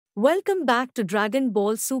Welcome back to Dragon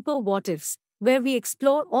Ball Super What Ifs, where we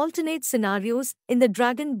explore alternate scenarios in the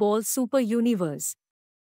Dragon Ball Super universe.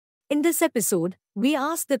 In this episode, we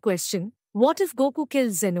ask the question, what if Goku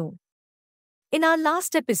kills Zeno? In our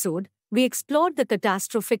last episode, we explored the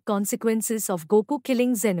catastrophic consequences of Goku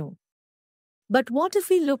killing Zeno. But what if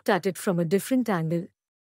we looked at it from a different angle?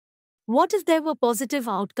 What if there were positive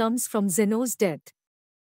outcomes from Zeno's death?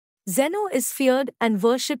 Zeno is feared and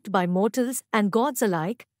worshipped by mortals and gods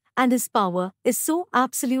alike, and his power is so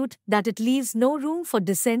absolute that it leaves no room for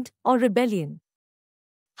dissent or rebellion.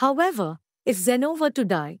 However, if Zeno were to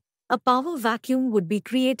die, a power vacuum would be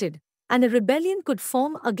created, and a rebellion could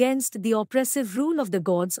form against the oppressive rule of the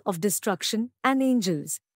gods of destruction and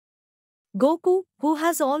angels. Goku, who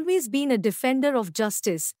has always been a defender of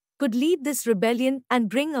justice, could lead this rebellion and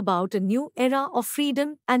bring about a new era of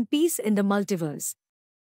freedom and peace in the multiverse.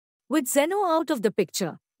 With Zeno out of the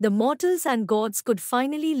picture, the mortals and gods could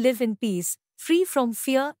finally live in peace, free from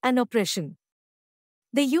fear and oppression.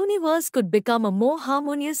 The universe could become a more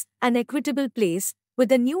harmonious and equitable place,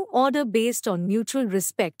 with a new order based on mutual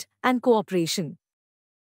respect and cooperation.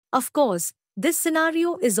 Of course, this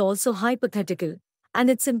scenario is also hypothetical, and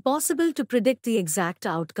it's impossible to predict the exact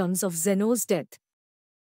outcomes of Zeno's death.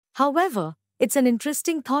 However, it's an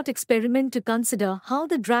interesting thought experiment to consider how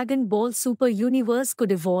the Dragon Ball Super universe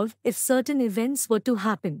could evolve if certain events were to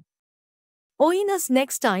happen. Join us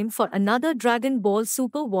next time for another Dragon Ball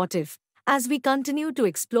Super What If, as we continue to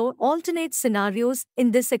explore alternate scenarios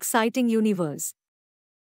in this exciting universe.